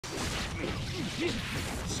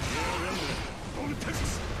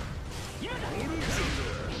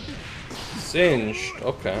Singed.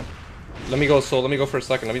 Okay. Let me go for a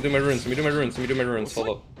second. Let me do my runes. Hold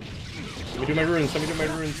up. Let me do my runes,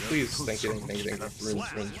 please. Thank you. Runes.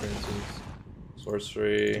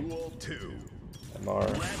 Sorcery. MR.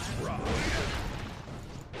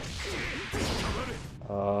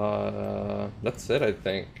 That's it, I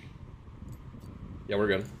think. Yeah, we're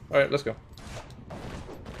good. Alright, let's go.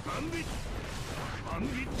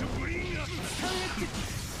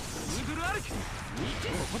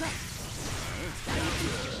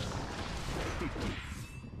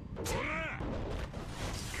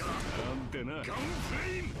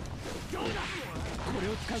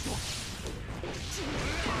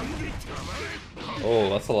 Oh,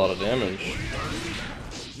 that's a lot of damage.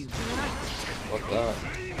 Fuck that.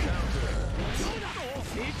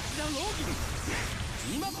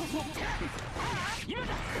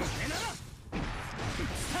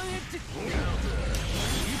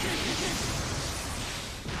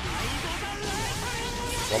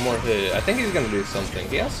 One more hit. I think he's gonna do something.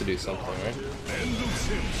 He has to do something, right?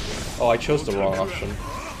 Oh, I chose the wrong option.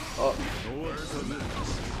 Oh.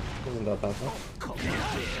 Wasn't that bad, huh?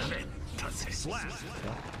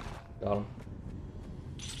 Yeah. Got him.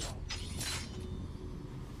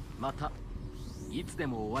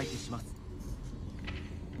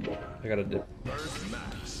 I got a dip.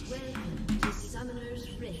 Summoner's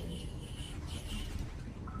Rift.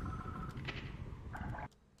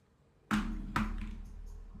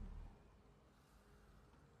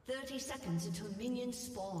 30 seconds until minions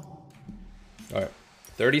spawn. Alright.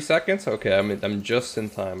 30 seconds? Okay, I'm just in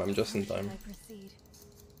time.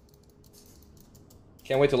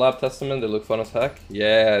 Can't wait to lab testament. They look fun as heck.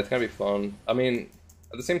 Yeah, it's gonna be fun. I mean,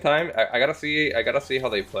 at the same time, I gotta see how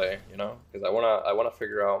they play, you know, because I wanna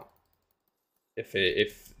figure out if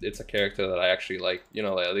it's a character that I actually like, you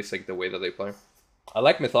know, like, at least like the way that they play. I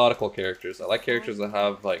like methodical characters. I like characters that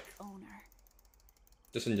have like,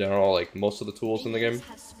 just in general, like most of the tools in the game.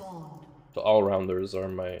 The all-rounders are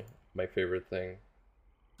my favorite thing,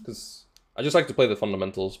 because I just like to play the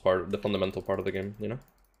fundamental part of the game, you know.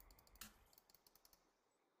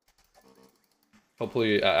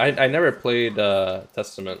 Hopefully, I never played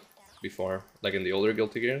Testament before, like in the older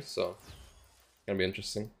Guilty Gears, so it's gonna be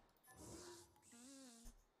interesting.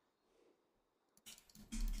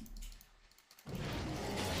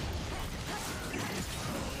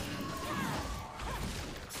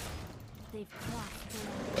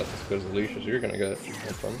 That's as good as the leash as you're gonna get.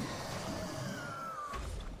 No fun.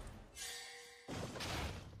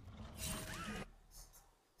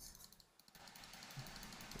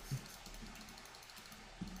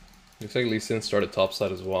 Looks like Lee Sin started top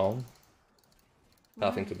side as well.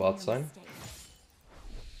 Pathing to bot side.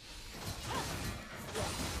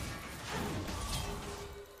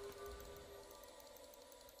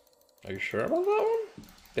 Are you sure about that one?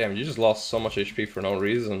 Damn, you just lost so much HP for no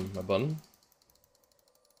reason, my bun.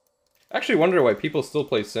 I actually wonder why people still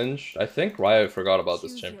play Singed. I think Riot forgot about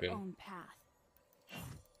this champion.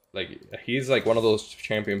 Like, he's like one of those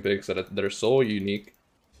champion picks that are so unique.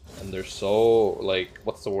 And they're so, like,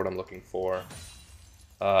 what's the word I'm looking for?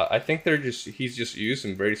 I think he's just used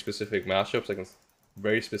in very specific matchups, like in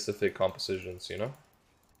very specific compositions, you know?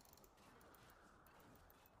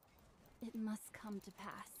 It must come to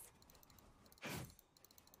pass.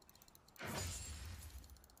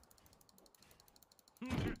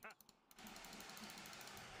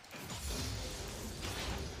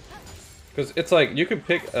 Because it's like, you could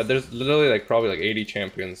pick, there's literally like probably like 80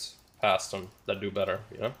 champions past him that do better,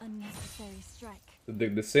 you know? Unnecessary strike.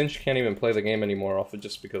 The Singe can't even play the game anymore off it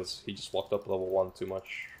just because he just walked up level 1 too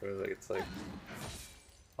much. Like, it's like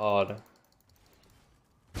odd.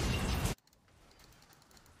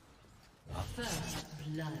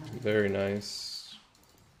 Very nice.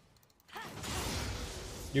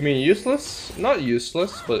 You mean useless? Not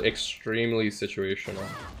useless, but extremely situational.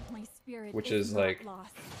 Which is like,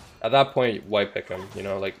 at that point, why pick him? You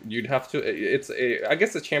know, like you'd have to. I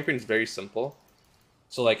guess the champion is very simple.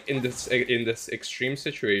 So like in this extreme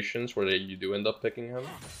situations where you do end up picking him,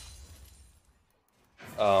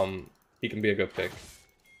 he can be a good pick.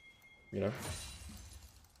 You know,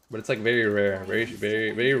 but it's like very rare.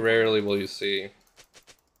 Very rarely will you see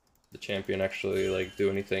the champion actually like do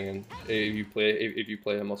anything, and if you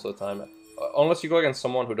play him most of the time, unless you go against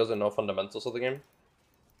someone who doesn't know fundamentals of the game.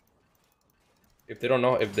 If they don't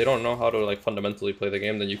know how to like fundamentally play the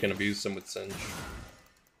game, then you can abuse them with Singe.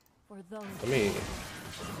 Let me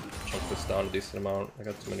chunk this down a decent amount. I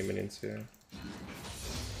got too many minions here.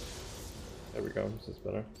 There we go. This is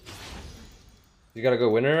better. You gotta go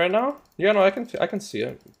winner right now? Yeah, no, I can see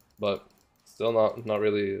it, but Still not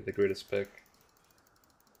really the greatest pick.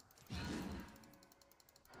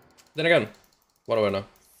 Then again, what do I know?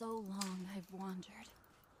 So long I've wandered.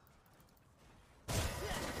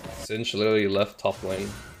 Sinch literally left top lane.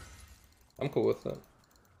 I'm cool with it.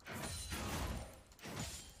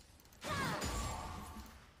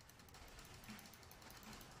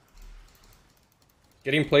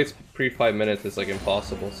 Getting plates pre 5 minutes is like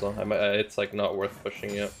impossible, so it's like not worth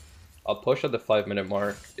pushing yet. I'll push at the 5-minute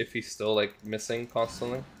mark if he's still like missing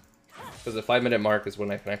constantly. Because the 5-minute mark is when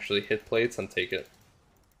I can actually hit plates and take it.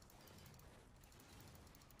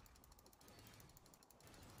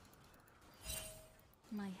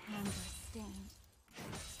 My hands are stained.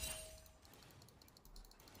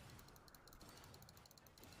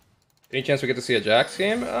 Any chance we get to see a Jax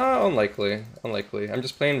game? Unlikely. Unlikely. I'm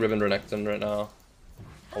just playing Riven Renekton right now.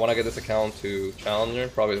 I want to get this account to Challenger,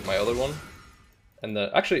 probably with my other one. And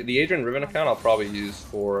actually, the Adrian Riven account I'll probably use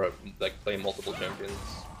for like playing multiple champions.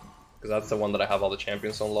 Because that's the one that I have all the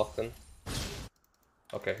champions unlocked in.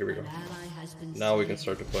 Okay, here we go. Now we can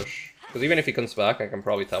start to push. Because even if he comes back, I can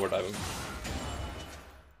probably tower dive him.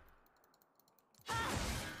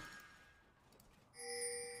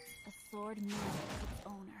 A sword knows its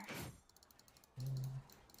owner.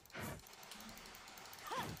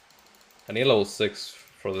 I need level 6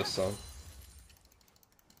 for this song.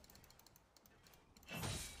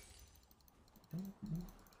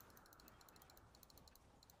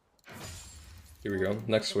 Here we go,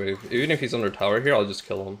 next wave. Even if he's under tower here, I'll just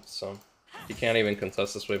kill him, so... He can't even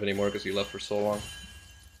contest this wave anymore because he left for so long.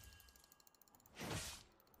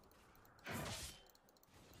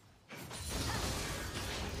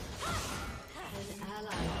 An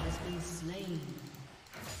ally has been slain.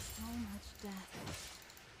 So much death.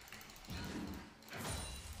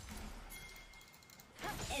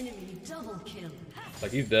 Enemy double kill.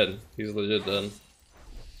 Like, he's dead. He's legit dead.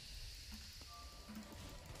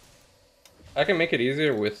 I can make it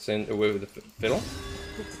easier with the fiddle.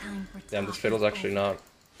 Damn, this fiddle's actually not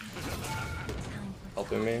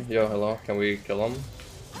helping me. Yo, hello, can we kill him?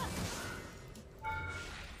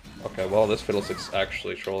 Okay, well, this fiddle's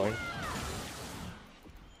actually trolling.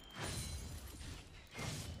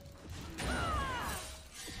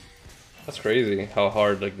 That's crazy how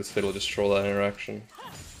hard like this fiddle just troll that interaction.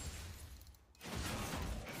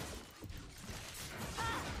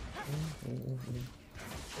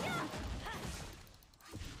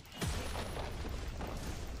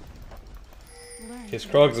 His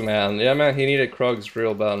Krugs, man. Yeah, man, he needed Krugs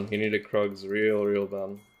real bad. He needed Krugs real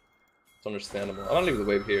bad. It's understandable. I'm gonna leave the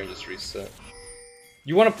wave here and just reset.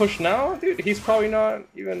 You want to push now? Dude, he's probably not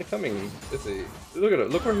even coming, is he? Look at it.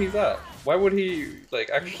 Look where he's at. Why would he, like,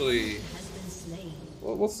 actually...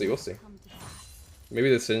 Well, we'll see, we'll see. Maybe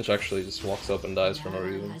the Sinch actually just walks up and dies for no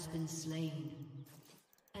reason.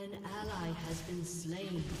 An ally has been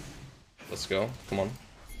slain. Let's go. Come on.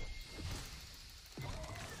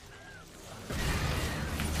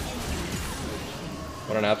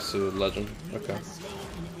 What an absolute legend. Okay.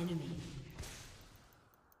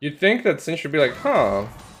 You'd think that Sin should be like, huh,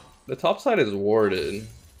 the top side is warded.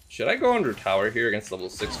 Should I go under tower here against level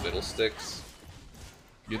 6 Fiddlesticks?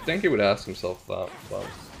 You'd think he would ask himself that, but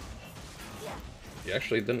he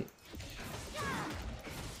actually didn't.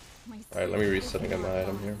 Alright, let me reset and get my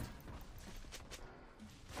item here.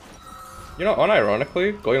 You know,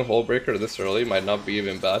 unironically, going Hullbreaker this early might not be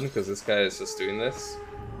even bad because this guy is just doing this.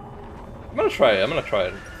 I'm gonna try it, I'm gonna try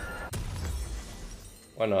it.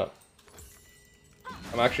 Why not?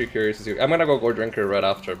 I'm actually curious to see. I'm gonna go Gore Drinker right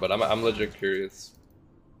after, but I'm legit curious.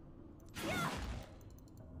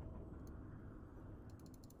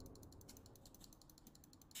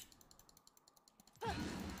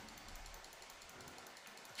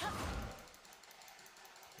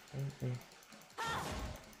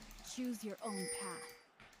 Choose your own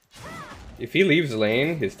path. If he leaves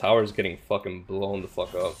lane, his tower's getting fucking blown the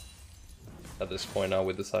fuck up. At this point now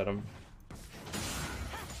with this item.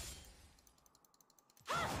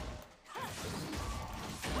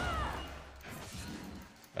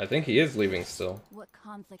 I think he is leaving still. What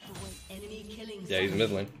conflict awaits? Enemy killing. Yeah, he's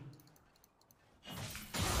mid lane.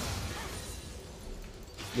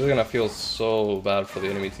 This is gonna feel so bad for the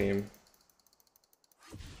enemy team.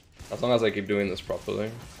 As long as I keep doing this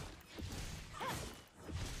properly.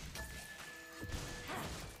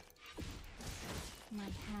 My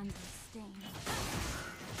hands are stained.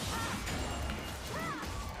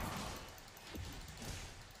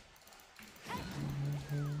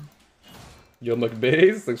 Yo,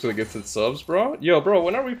 McBaze, thanks for the gifted subs, bro. Yo, bro,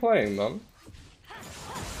 when are we playing, man?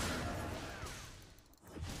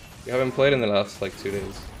 We haven't played in the last, like, 2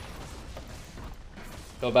 days.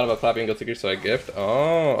 Feel bad about clapping Guilty Gear, so I gift.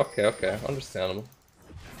 Oh, okay, okay, understandable.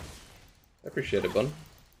 I appreciate it, bud.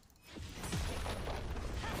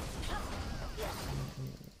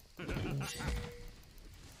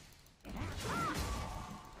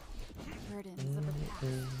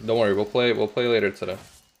 Don't worry, we'll play later today.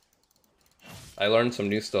 I learned some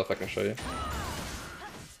new stuff I can show you.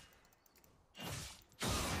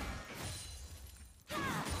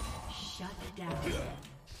 Shut down.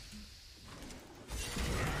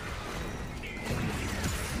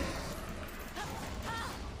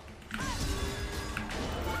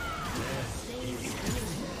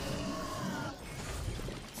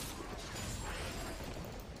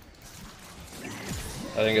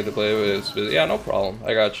 I didn't get to play with it. Yeah, no problem.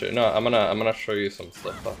 I got you. No, I'm gonna show you some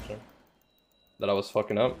stuff after that I was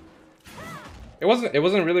fucking up. It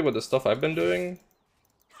wasn't really with the stuff I've been doing.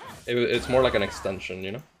 It's more like an extension,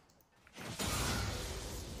 you know?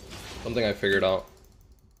 Something I figured out.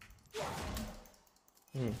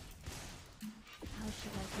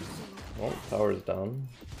 Well, tower's down.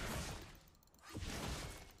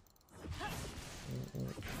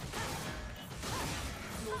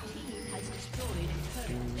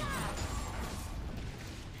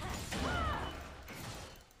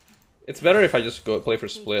 It's better if I just go play for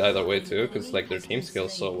split either way too, because like their team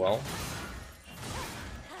scales so well.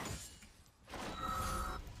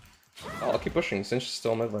 Oh, I'll keep pushing. Since she's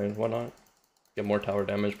still mid lane, why not? Get more tower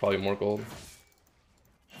damage, probably more gold.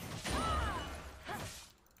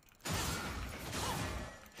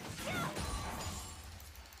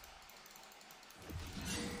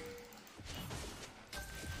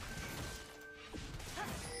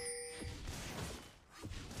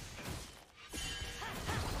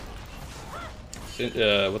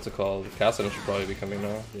 What's it called? Casping should probably be coming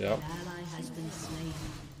now. Yeah. Ally has been slain.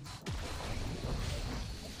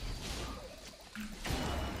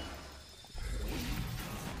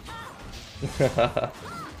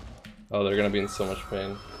 Oh, they're gonna be in so much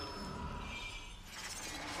pain.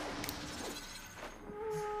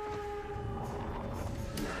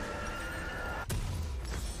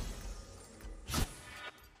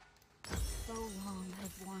 So long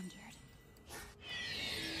I've wandered.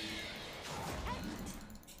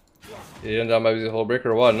 You didn't down my whole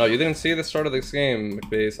breaker or what? No, you didn't see the start of this game,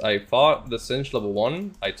 McBase. I fought the Cinch level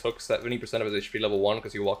 1. I took 70% of his HP level 1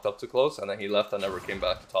 because he walked up too close, and then he left and never came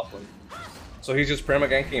back to top lane. So he's just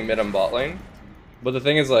perma-ganking mid and bot lane. But the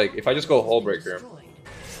thing is, like, if I just go whole breaker,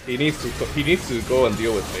 he needs to go and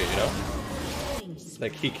deal with me, you know?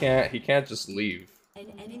 Like, he can't just leave.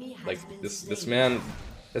 Like, this man,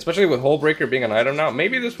 especially with whole breaker being an item now,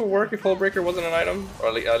 maybe this would work if whole breaker wasn't an item, or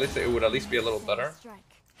at least it would at least be a little better.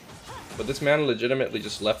 But this man legitimately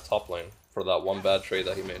just left top lane for that one bad trade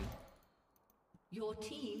that he made. Your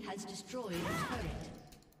team has destroyed a turret.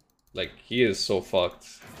 Like, he is so fucked.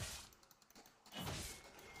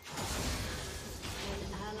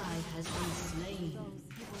 An ally has been slain.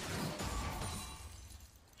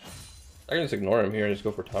 I can just ignore him here and just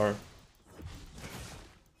go for tower.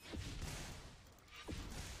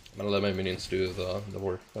 I'm gonna let my minions do the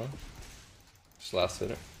work though. Just last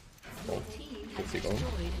hit it. Oh, let's see going.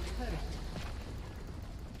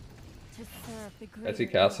 I see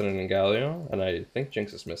Cassidy and Galio, and I think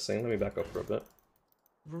Jinx is missing. Let me back up for a bit.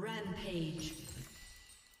 Rampage.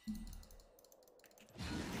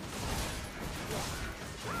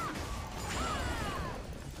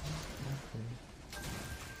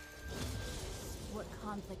 What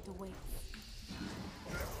conflict awaits?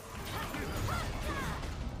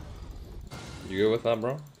 You good with that,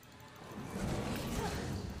 bro?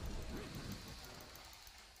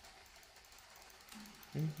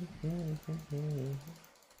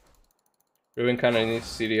 Riven kind of needs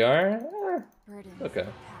CDR. Okay.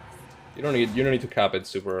 You don't need to cap it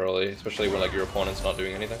super early, especially when like your opponent's not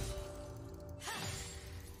doing anything.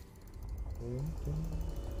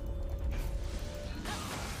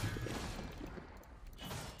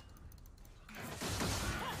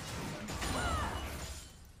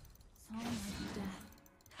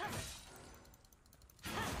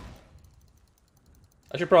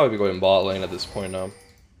 I should probably be going bot lane at this point now.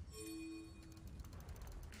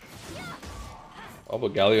 Oh,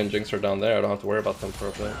 but Galio and Jinx are down there. I don't have to worry about them for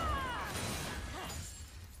a bit. An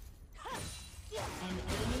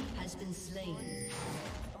enemy has been slain.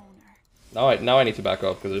 Now I need to back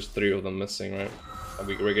up because there's 3 of them missing, right? And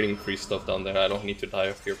we're getting free stuff down there. I don't need to die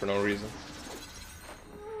up here for no reason.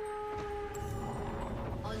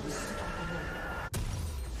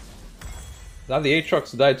 Now the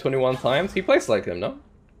Aatrox died 21 times. He plays like him, no?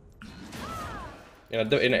 In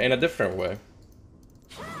a different way.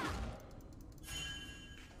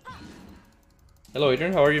 Hello,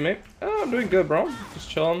 Adrian. How are you, mate? Oh, I'm doing good, bro. Just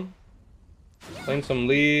chilling. Playing some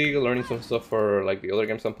League, learning some stuff for like the other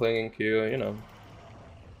games I'm playing in queue, you know.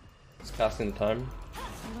 Just passing the time.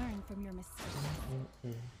 Learn from your mistakes.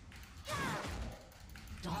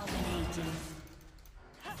 Dominating.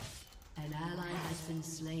 An ally has been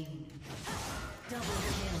slain. Double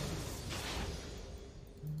kill.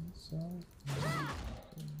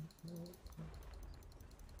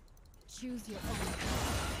 Choose your own.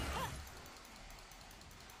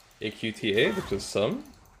 AQTA, which is some.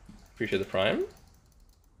 Appreciate the prime.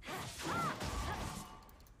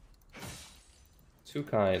 Too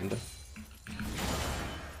kind.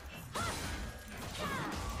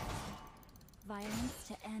 Violence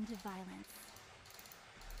to end violence.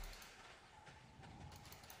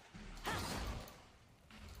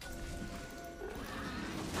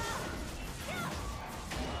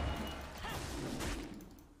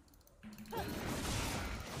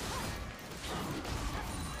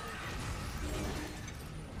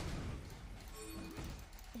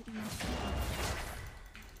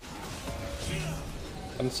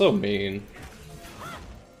 I'm so mean.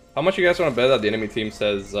 How much you guys want to bet that the enemy team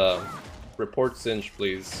says report Cinch,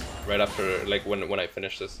 please, right after, like, when I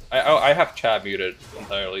finish this? I have chat muted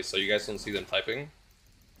entirely, so you guys don't see them typing.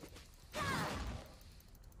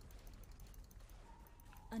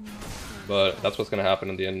 But that's what's gonna happen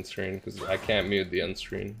in the end screen, because I can't mute the end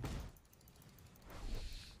screen.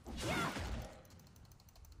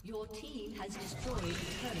 Your team has destroyed the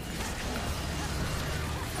turret.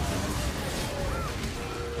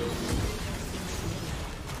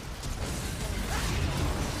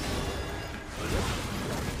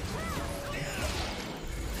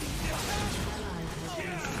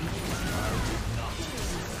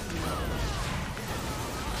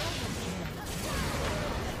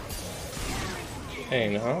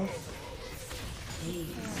 Dang, huh?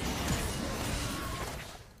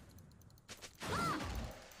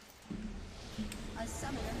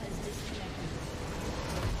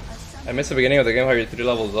 I missed the beginning of the game. How you're 3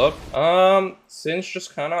 levels up? Cinch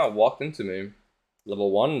just kind of walked into me. Level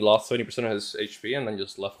 1, lost 70% of his HP, and then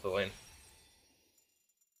just left the lane.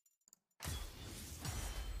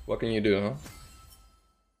 What can you do, huh?